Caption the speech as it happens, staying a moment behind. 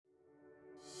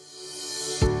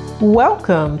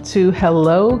Welcome to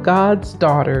Hello, God's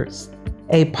Daughters,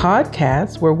 a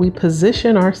podcast where we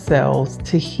position ourselves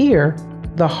to hear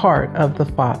the heart of the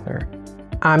Father.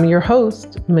 I'm your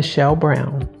host, Michelle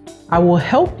Brown. I will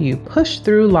help you push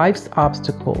through life's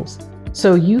obstacles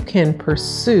so you can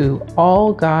pursue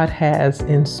all God has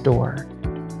in store.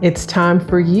 It's time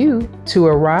for you to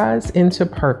arise into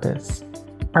purpose.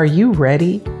 Are you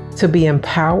ready to be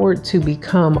empowered to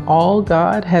become all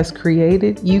God has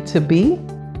created you to be?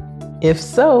 If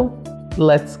so,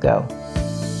 let's go.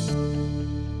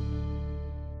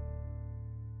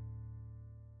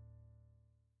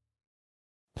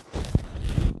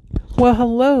 Well,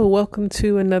 hello. Welcome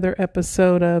to another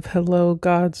episode of Hello,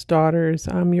 God's Daughters.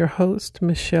 I'm your host,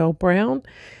 Michelle Brown.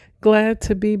 Glad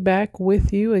to be back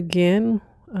with you again.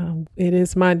 It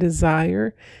is my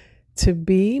desire to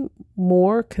be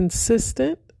more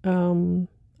consistent.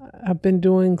 I've been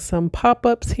doing some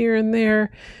pop-ups here and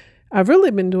there. I've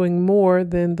really been doing more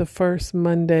than the first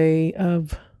Monday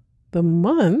of the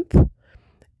month.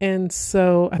 And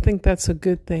so I think that's a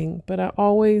good thing. But I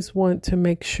always want to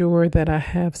make sure that I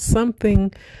have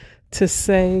something to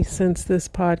say. Since this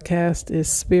podcast is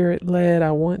spirit-led,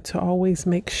 I want to always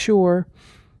make sure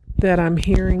that I'm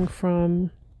hearing from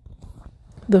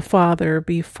the Father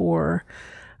before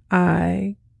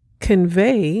I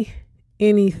convey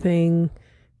anything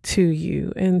to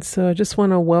you. And so I just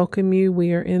want to welcome you.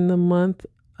 We are in the month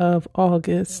of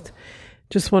August.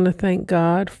 Just want to thank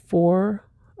God for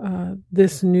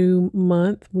this new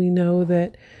month. We know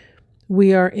that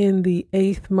we are in the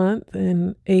 8th month,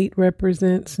 and 8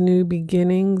 represents new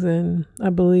beginnings. And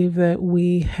I believe that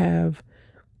we have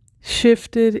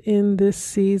shifted in this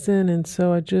season. And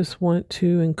so I just want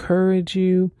to encourage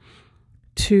you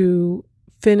to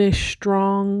finish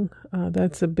strong.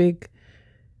 That's a big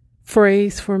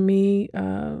phrase for me.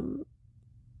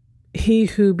 He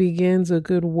who begins a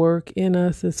good work in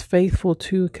us is faithful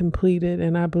to complete it.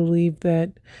 And I believe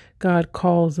that God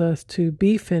calls us to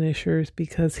be finishers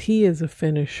because He is a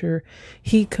finisher.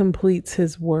 He completes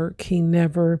His work. He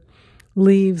never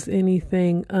leaves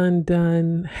anything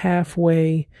undone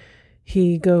halfway.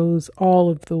 He goes all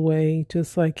of the way,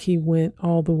 just like He went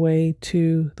all the way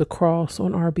to the cross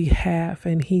on our behalf.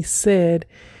 And He said,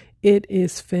 "It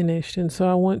is finished." And so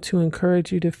I want to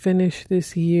encourage you to finish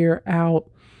this year out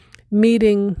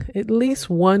meeting at least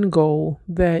one goal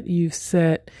that you've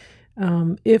set,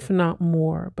 if not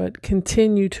more, but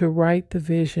continue to write the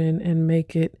vision and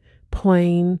make it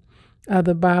plain.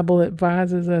 The Bible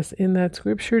advises us in that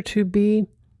scripture to be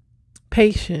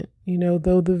patient.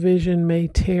 Though the vision may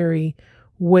tarry,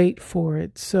 wait for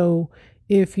it. So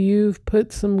if you've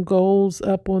put some goals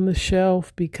up on the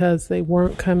shelf because they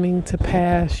weren't coming to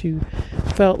pass, you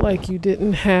felt like you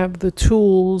didn't have the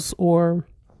tools or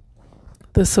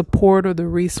the support or the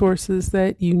resources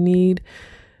that you needed,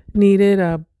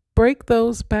 break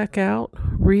those back out,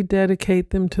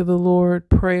 rededicate them to the Lord,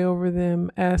 pray over them,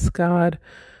 ask God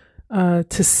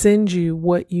to send you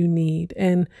what you need.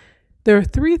 And there are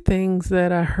 3 things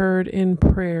that I heard in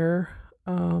prayer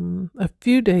a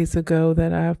few days ago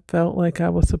that I felt like I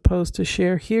was supposed to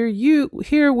share here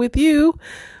with you,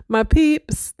 my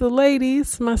peeps, the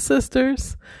ladies, my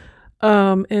sisters.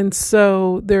 And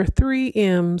so there are 3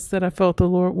 M's that I felt the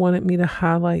Lord wanted me to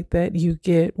highlight that you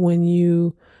get when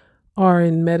you are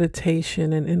in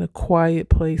meditation and in a quiet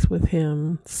place with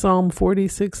Him. Psalm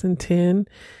 46:10,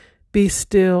 be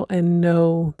still and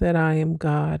know that I am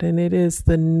God. And it is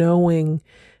the knowing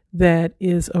that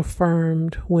is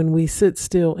affirmed when we sit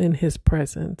still in His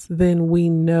presence. Then we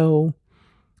know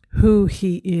who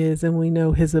He is, and we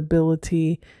know His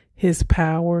ability, His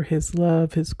power, His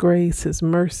love, His grace, His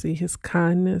mercy, His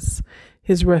kindness,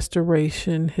 His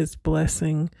restoration, His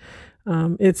blessing.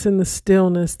 It's in the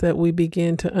stillness that we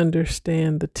begin to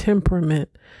understand the temperament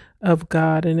of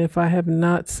God. And if I have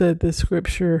not said this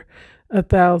scripture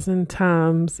 1,000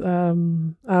 times, I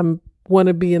want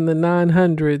to be in the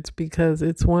 900s because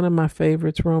it's one of my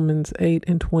favorites, Romans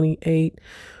 8:28.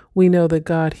 We know that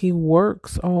God, He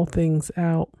works all things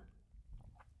out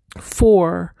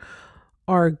for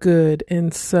our good.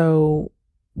 And so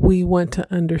we want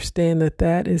to understand that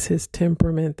that is His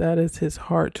temperament. That is His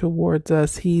heart towards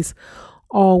us. He's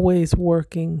always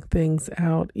working things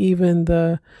out, even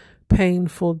the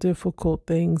painful, difficult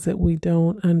things that we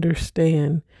don't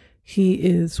understand. He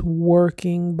is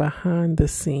working behind the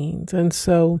scenes. And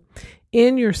so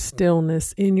in your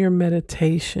stillness, in your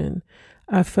meditation,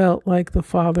 I felt like the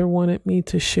Father wanted me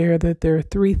to share that there are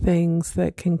 3 things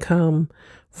that can come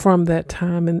from that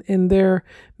time. And there are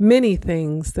many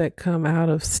things that come out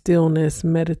of stillness,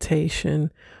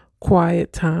 meditation,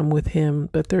 quiet time with Him.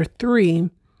 But there are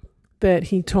 3 that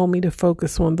he told me to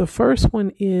focus on. The first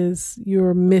one is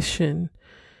your mission.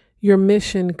 Your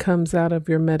mission comes out of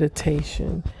your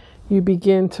meditation. You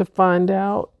begin to find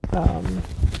out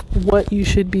what you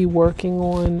should be working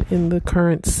on in the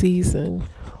current season,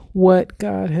 what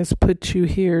God has put you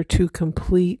here to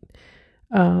complete,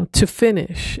 to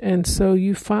finish. And so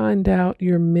you find out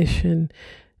your mission.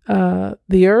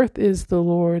 The earth is the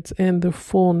Lord's and the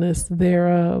fullness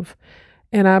thereof.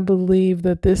 And I believe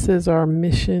that this is our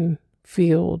mission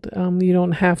field. You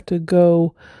don't have to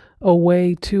go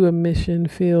away to a mission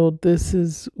field. This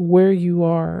is where you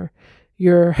are,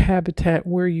 your habitat,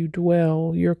 where you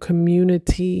dwell, your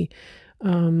community,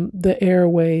 the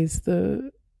airways,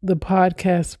 the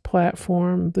podcast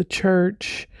platform, the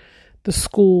church, the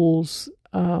schools.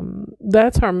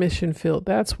 That's our mission field.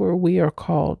 That's where we are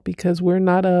called, because we're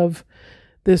not of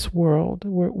this world.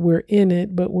 We're in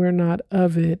it, but we're not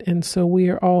of it. And so we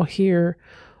are all here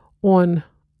on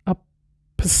a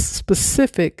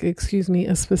specific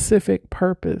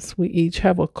purpose. We each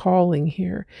have a calling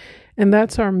here, and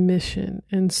that's our mission.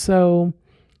 And so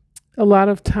a lot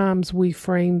of times we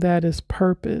frame that as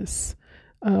purpose,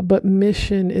 but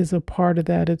mission is a part of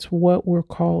that. It's what we're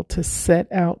called to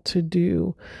set out to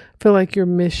do. I feel like your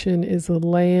mission is a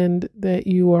land that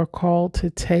you are called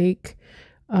to take,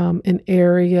 an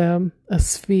area, a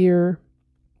sphere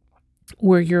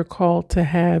where you're called to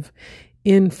have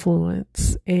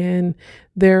influence. And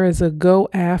there is a go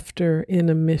after in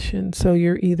a mission. So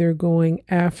you're either going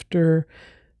after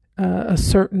a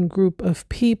certain group of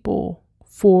people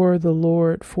for the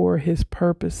Lord, for his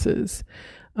purposes.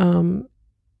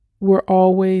 We're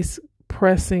always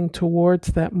pressing towards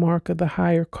that mark of the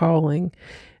higher calling.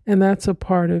 And that's a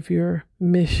part of your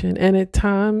mission. And at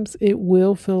times it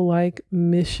will feel like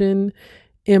mission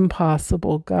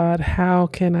impossible. God, how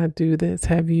can I do this?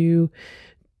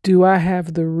 Do I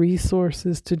have the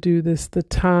resources to do this? The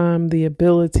time, the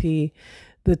ability,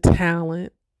 the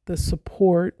talent, the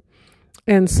support.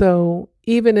 And so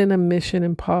even in a mission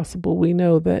impossible, we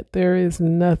know that there is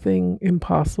nothing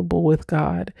impossible with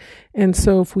God. And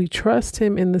so if we trust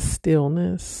him in the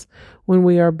stillness, when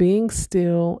we are being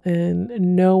still and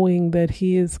knowing that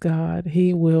he is God,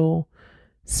 he will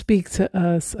speak to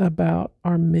us about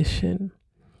our mission.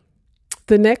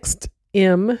 The next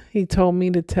M he told me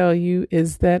to tell you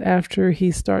is that after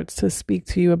he starts to speak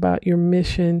to you about your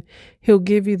mission, he'll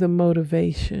give you the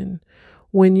motivation.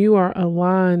 When you are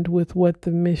aligned with what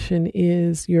the mission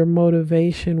is, your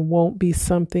motivation won't be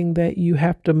something that you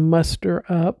have to muster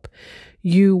up.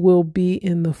 You will be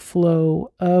in the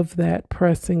flow of that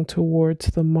pressing towards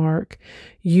the mark.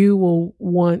 You will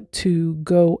want to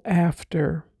go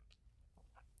after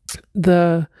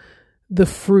the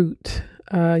fruit.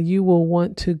 You will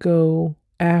want to go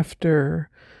after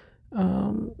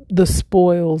the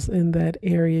spoils in that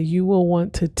area. You will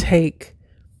want to take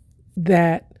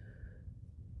that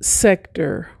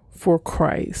sector for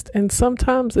Christ. And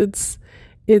sometimes it's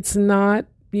not,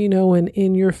 an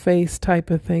in your face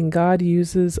type of thing. God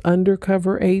uses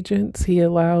undercover agents. He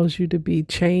allows you to be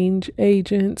change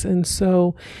agents. And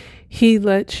so he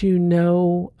lets you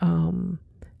know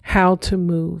how to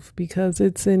move, because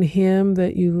it's in him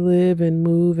that you live and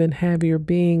move and have your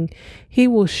being. He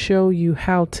will show you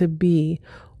how to be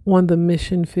on the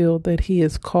mission field that he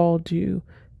has called you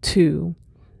to.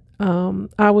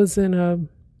 I was in a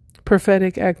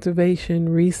prophetic activation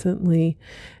recently,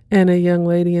 and a young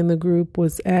lady in the group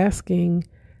was asking,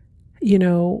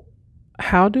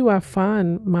 how do I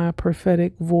find my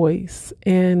prophetic voice?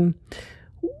 And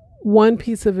one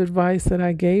piece of advice that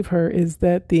I gave her is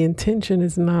that the intention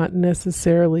is not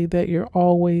necessarily that you're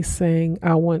always saying,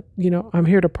 I'm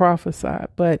here to prophesy,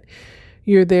 but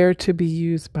you're there to be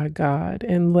used by God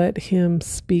and let him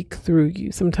speak through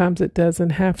you. Sometimes it doesn't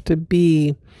have to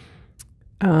be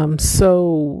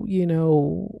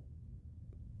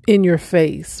in your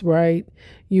face, right?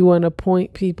 You want to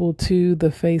point people to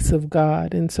the face of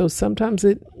God. And so sometimes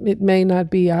it may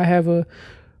not be, I have a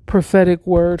prophetic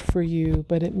word for you,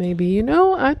 but it may be,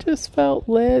 I just felt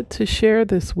led to share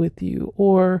this with you.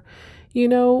 Or,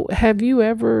 have you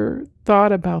ever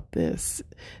thought about this?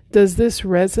 Does this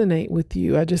resonate with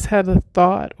you? I just had a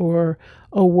thought or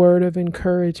a word of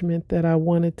encouragement that I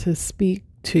wanted to speak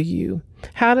to you.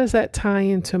 How does that tie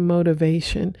into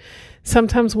motivation?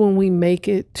 Sometimes when we make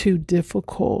it too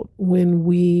difficult, when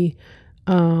we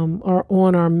are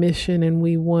on our mission and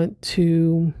we want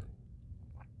to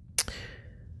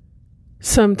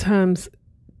sometimes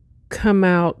come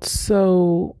out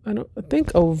so, I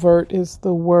think overt is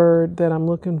the word that I'm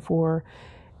looking for,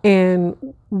 and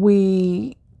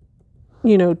we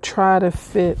try to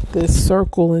fit this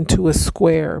circle into a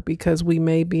square because we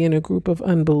may be in a group of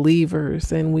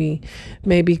unbelievers and we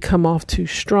maybe come off too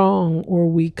strong or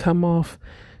we come off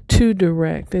too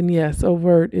direct. And yes,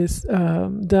 overt is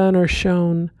done or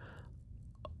shown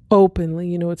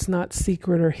openly. It's not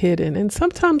secret or hidden. And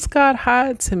sometimes God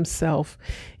hides himself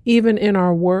even in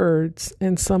our words,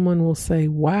 and someone will say,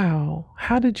 wow,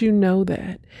 how did you know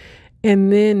that?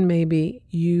 And then maybe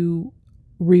you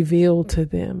reveal to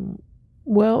them,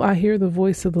 well, I hear the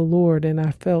voice of the Lord and I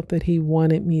felt that he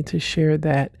wanted me to share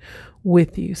that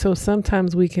with you. So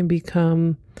sometimes we can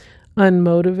become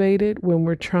unmotivated when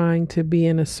we're trying to be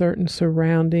in a certain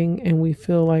surrounding and we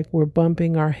feel like we're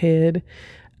bumping our head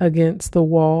against the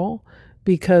wall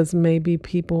because maybe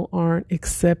people aren't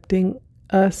accepting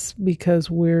us because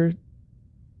we're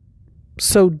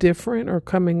so different or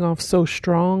coming off so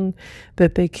strong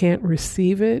that they can't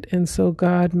receive it. And so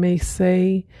God may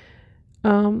say,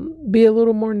 be a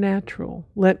little more natural.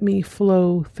 Let me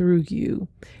flow through you.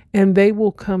 And they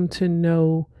will come to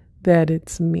know that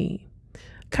it's me.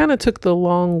 Kind of took the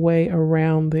long way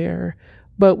around there.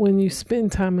 But when you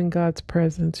spend time in God's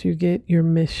presence, you get your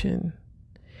mission.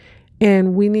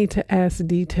 And we need to ask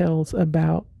details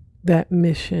about that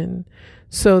mission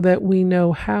so that we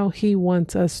know how he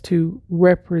wants us to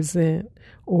represent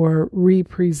or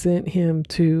represent him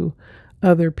to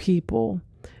other people.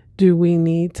 Do we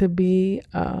need to be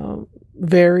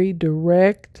very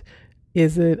direct?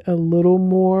 Is it a little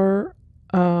more,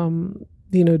 do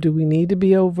we need to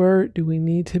be overt? Do we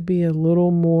need to be a little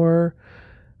more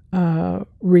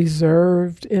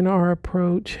reserved in our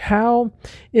approach?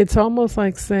 It's almost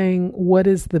like saying, what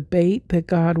is the bait that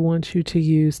God wants you to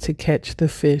use to catch the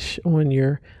fish on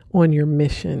your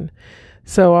mission?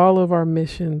 So all of our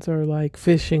missions are like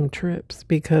fishing trips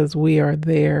because we are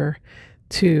there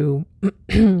to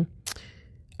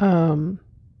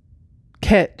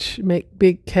make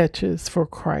big catches for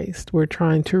Christ. We're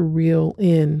trying to reel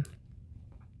in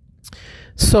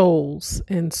souls.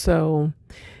 And so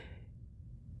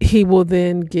he will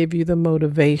then give you the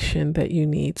motivation that you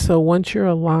need. So once you're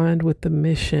aligned with the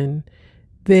mission,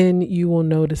 then you will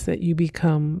notice that you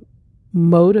become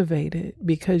motivated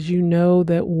because you know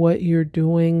that what you're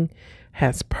doing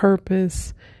has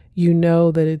purpose. You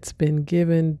know that it's been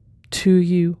given to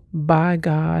you by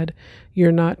God.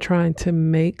 You're not trying to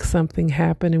make something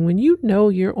happen. And when you know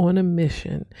you're on a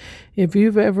mission, if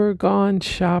you've ever gone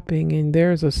shopping and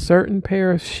there's a certain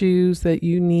pair of shoes that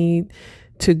you need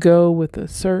to go with a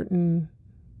certain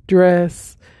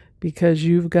dress because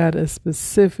you've got a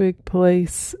specific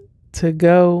place to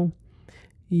go,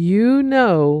 you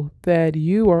know that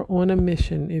you are on a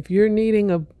mission. If you're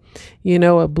needing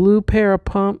a blue pair of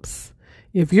pumps,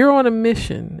 if you're on a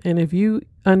mission and if you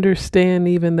understand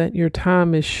even that your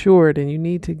time is short and you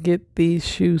need to get these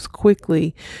shoes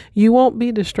quickly, you won't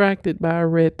be distracted by a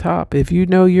red top. If you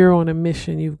know you're on a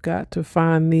mission, you've got to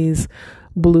find these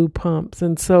blue pumps.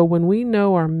 And so when we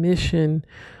know our mission,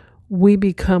 we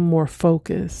become more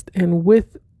focused. And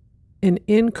with an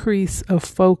increase of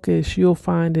focus, you'll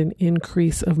find an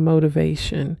increase of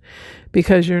motivation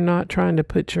because you're not trying to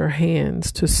put your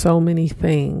hands to so many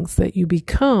things that you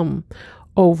become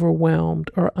overwhelmed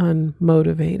or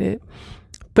unmotivated.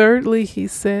 Thirdly, he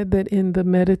said that in the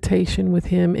meditation with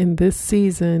him in this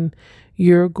season,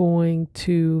 you're going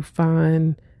to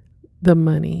find the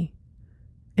money.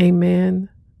 Amen.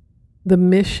 The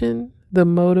mission, the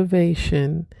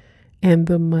motivation, and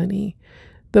the money.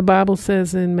 The Bible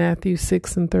says in Matthew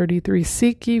 6:33,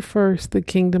 seek ye first the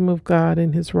kingdom of God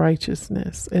and his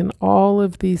righteousness, and all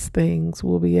of these things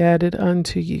will be added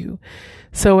unto you.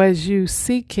 So as you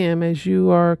seek him, as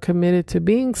you are committed to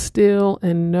being still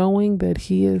and knowing that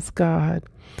he is God,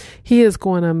 he is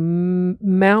going to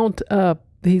mount up.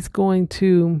 He's going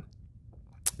to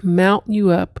mount you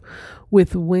up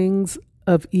with wings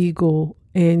of eagle,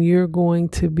 and you're going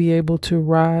to be able to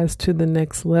rise to the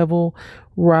next level,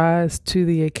 rise to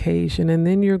the occasion. And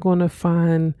then you're going to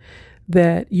find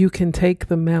that you can take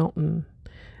the mountain,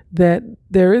 that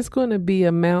there is going to be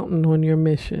a mountain on your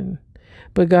mission.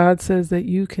 But God says that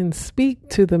you can speak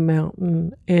to the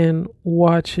mountain and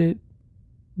watch it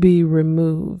be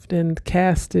removed and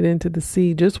cast it into the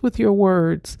sea just with your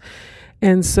words.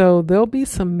 And so there'll be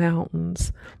some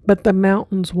mountains, but the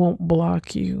mountains won't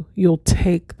block you. You'll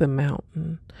take the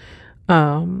mountain.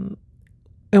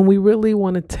 And we really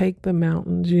want to take the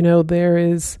mountains. There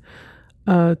is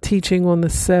teaching on the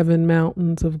 7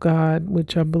 mountains of God,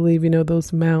 which I believe,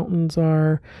 those mountains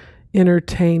are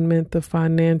entertainment, the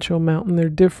financial mountain. They're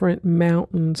different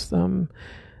mountains.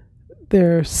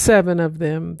 There are 7 of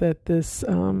them that this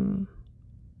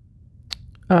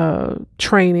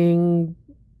training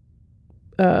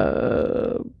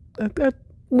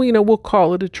we'll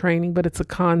call it a training, but it's a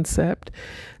concept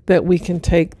that we can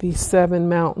take these 7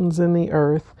 mountains in the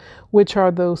earth, which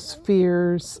are those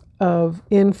spheres of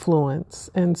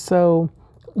influence. And so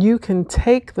you can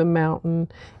take the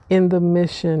mountain in the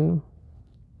mission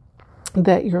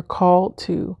that you're called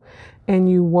to, and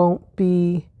you won't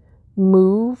be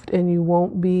moved and you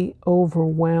won't be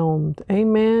overwhelmed.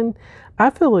 Amen.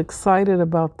 I feel excited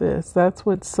about this. That's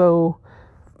what's so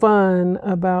fun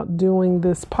about doing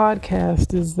this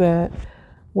podcast, is that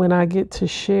when I get to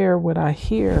share what I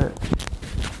hear,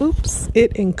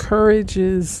 it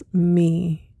encourages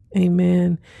me.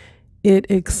 Amen. It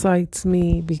excites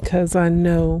me because I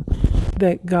know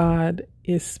that God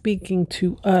is speaking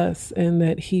to us and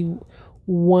that He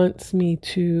wants me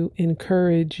to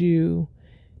encourage you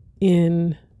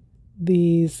in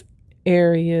these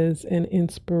areas and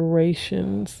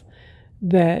inspirations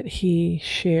that He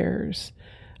shares.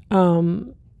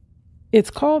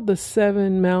 It's called the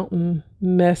 7 Mountain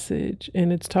Message,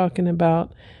 and it's talking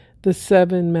about the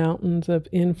 7 mountains of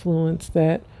influence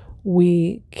that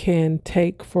we can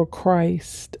take for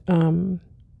Christ in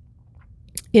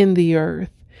the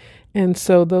earth. And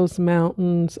so those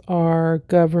mountains are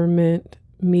government,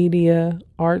 media,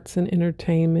 arts and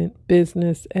entertainment,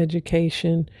 business,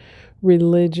 education,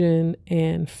 religion,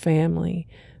 and family.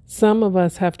 Some of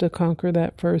us have to conquer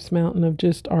that first mountain of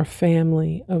just our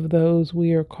family, of those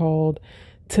we are called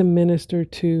to minister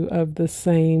to, of the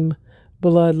same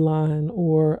bloodline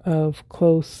or of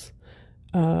close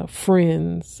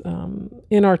friends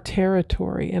in our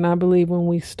territory. And I believe when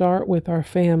we start with our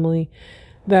family,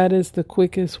 that is the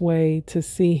quickest way to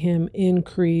see Him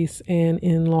increase and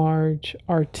enlarge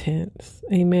our tents.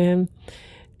 Amen.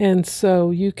 And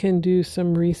so you can do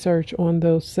some research on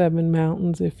those 7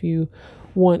 mountains if you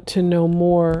want to know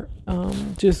more.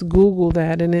 Just Google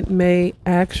that, and it may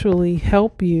actually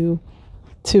help you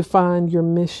to find your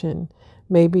mission.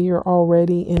 Maybe you're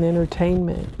already in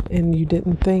entertainment and you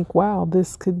didn't think, wow,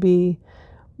 this could be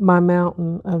my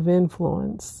mountain of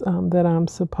influence that I'm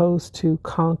supposed to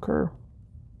conquer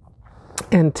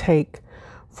and take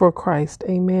for Christ.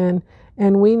 Amen.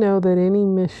 And we know that any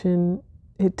mission,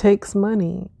 it takes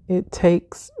money. It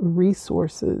takes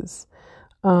resources.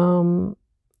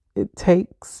 It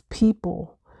takes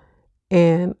people.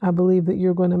 And I believe that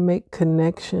you're going to make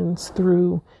connections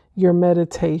through your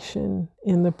meditation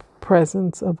in the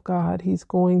presence of God. He's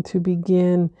going to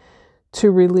begin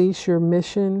to release your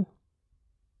mission,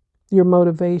 your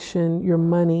motivation, your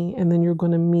money, and then you're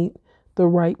going to meet the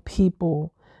right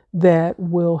people that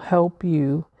will help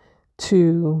you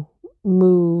to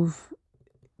move,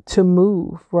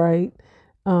 right?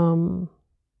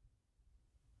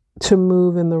 To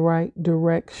move in the right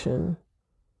direction.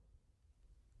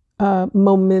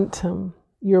 Momentum.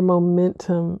 Your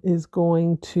momentum is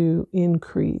going to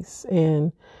increase,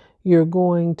 and you're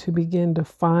going to begin to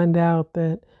find out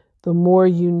that the more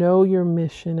you know your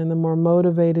mission and the more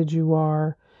motivated you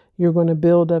are, you're going to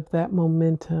build up that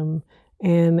momentum.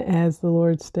 And as the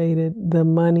Lord stated, the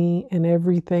money and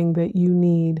everything that you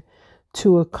need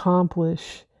to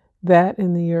accomplish that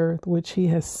in the earth, which He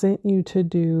has sent you to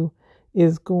do,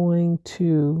 is going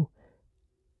to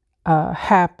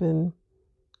happen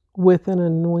with an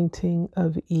anointing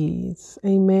of ease.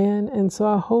 Amen. And so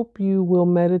I hope you will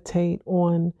meditate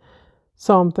on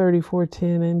Psalm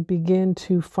 34:10 and begin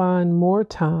to find more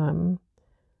time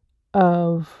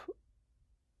of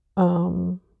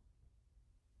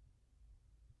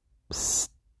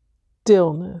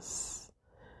stillness,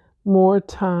 more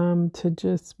time to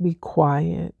just be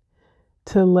quiet,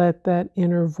 to let that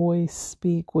inner voice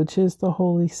speak, which is the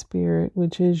Holy Spirit,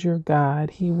 which is your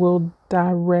God. He will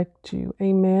direct you.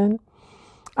 Amen.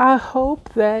 I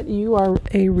hope that you are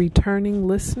a returning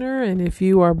listener, and if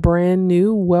you are brand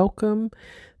new, welcome.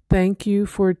 Thank you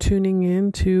for tuning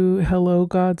in to Hello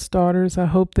God's Daughters. I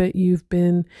hope that you've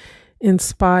been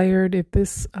inspired. If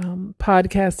this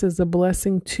podcast is a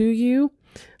blessing to you,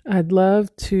 I'd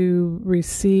love to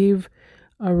receive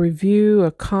a review,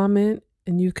 a comment,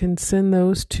 and you can send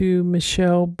those to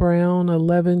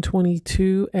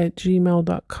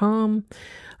michellebrown1122@gmail.com.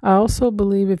 I also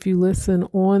believe if you listen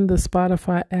on the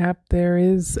Spotify app, there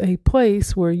is a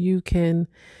place where you can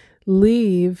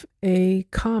leave a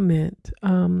comment.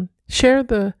 Share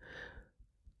the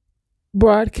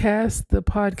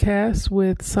podcast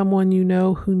with someone you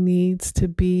know who needs to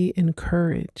be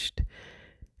encouraged.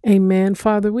 Amen.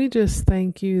 Father, we just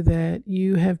thank you that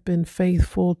you have been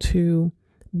faithful to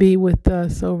be with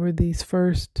us over these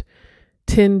first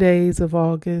 10 days of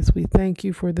August. We thank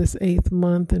you for this 8th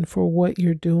month and for what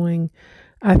you're doing.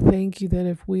 I thank you that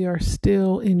if we are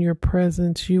still in your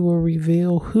presence, you will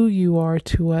reveal who you are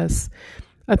to us.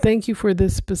 I thank you for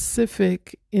this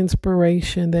specific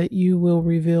inspiration that you will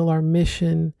reveal our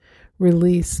mission,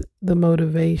 release the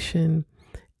motivation,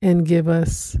 and give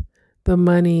us the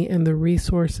money and the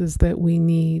resources that we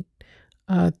need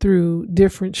through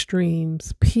different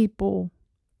streams, people.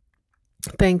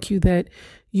 Thank you that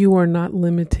you are not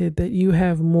limited, that you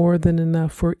have more than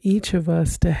enough for each of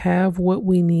us to have what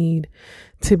we need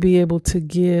to be able to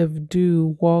give,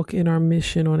 do, walk in our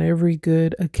mission on every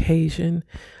good occasion.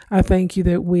 I thank you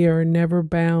that we are never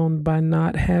bound by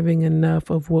not having enough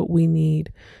of what we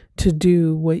need to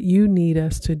do what you need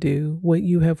us to do, what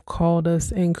you have called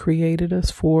us and created us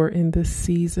for in this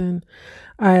season.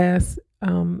 I ask,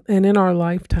 and in our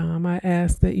lifetime, I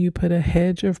ask that you put a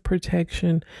hedge of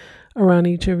protection around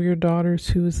each of your daughters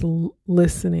who's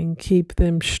listening. Keep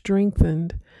them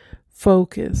strengthened,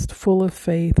 focused, full of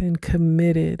faith, and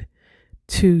committed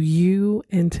to you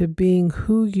and to being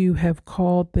who you have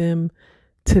called them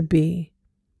to be.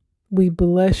 We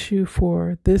bless you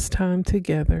for this time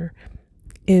together.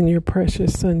 In your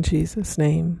precious Son, Jesus'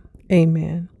 name,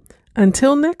 amen.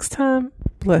 Until next time,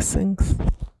 blessings.